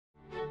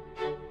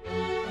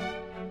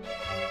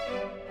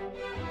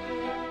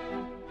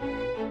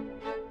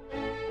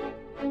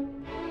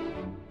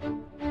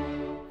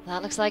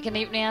That looks like an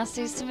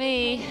Enypniastes to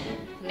me.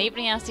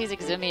 Enypniastes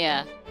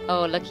eximia.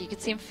 Oh, look, you can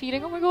see him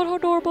feeding. Oh my god, how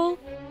adorable.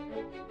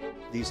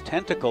 These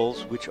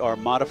tentacles, which are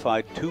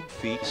modified tube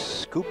feet,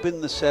 scoop in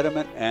the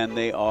sediment, and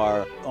they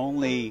are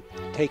only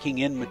taking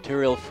in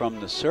material from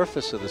the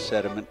surface of the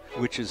sediment,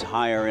 which is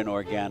higher in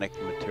organic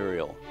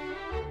material.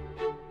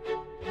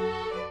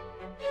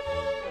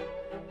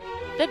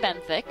 They're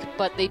benthic,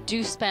 but they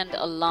do spend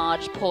a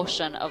large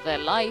portion of their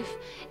life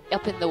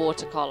up in the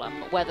water column,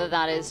 whether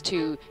that is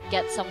to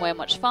get somewhere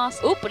much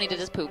faster. Oop, and he did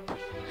his poop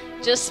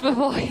just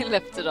before he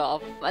lifted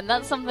off. And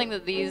that's something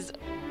that the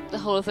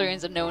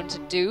holothurians are known to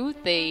do.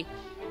 They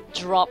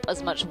drop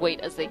as much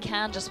weight as they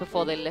can just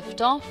before they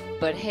lift off.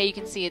 But here you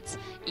can see it's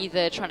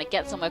either trying to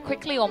get somewhere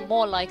quickly or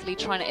more likely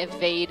trying to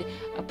evade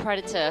a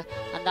predator,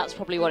 and that's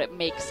probably what it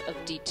makes of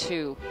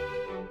D2.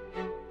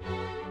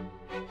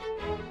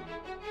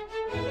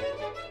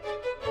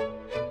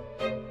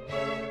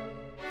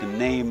 The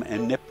name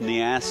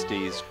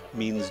Enypniastes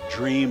means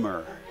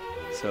dreamer.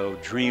 So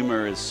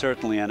dreamer is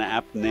certainly an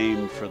apt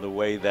name for the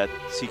way that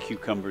sea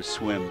cucumbers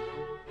swim.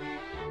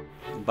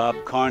 Bob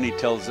Carney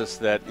tells us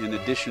that in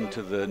addition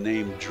to the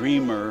name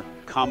dreamer,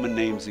 common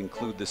names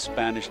include the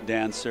Spanish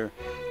dancer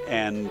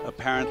and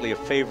apparently a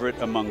favorite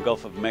among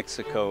Gulf of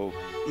Mexico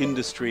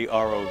industry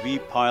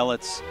ROV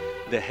pilots,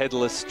 the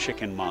headless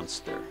chicken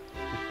monster.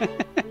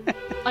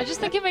 I just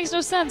think it makes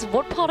no sense.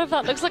 What part of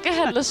that looks like a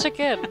headless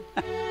chicken?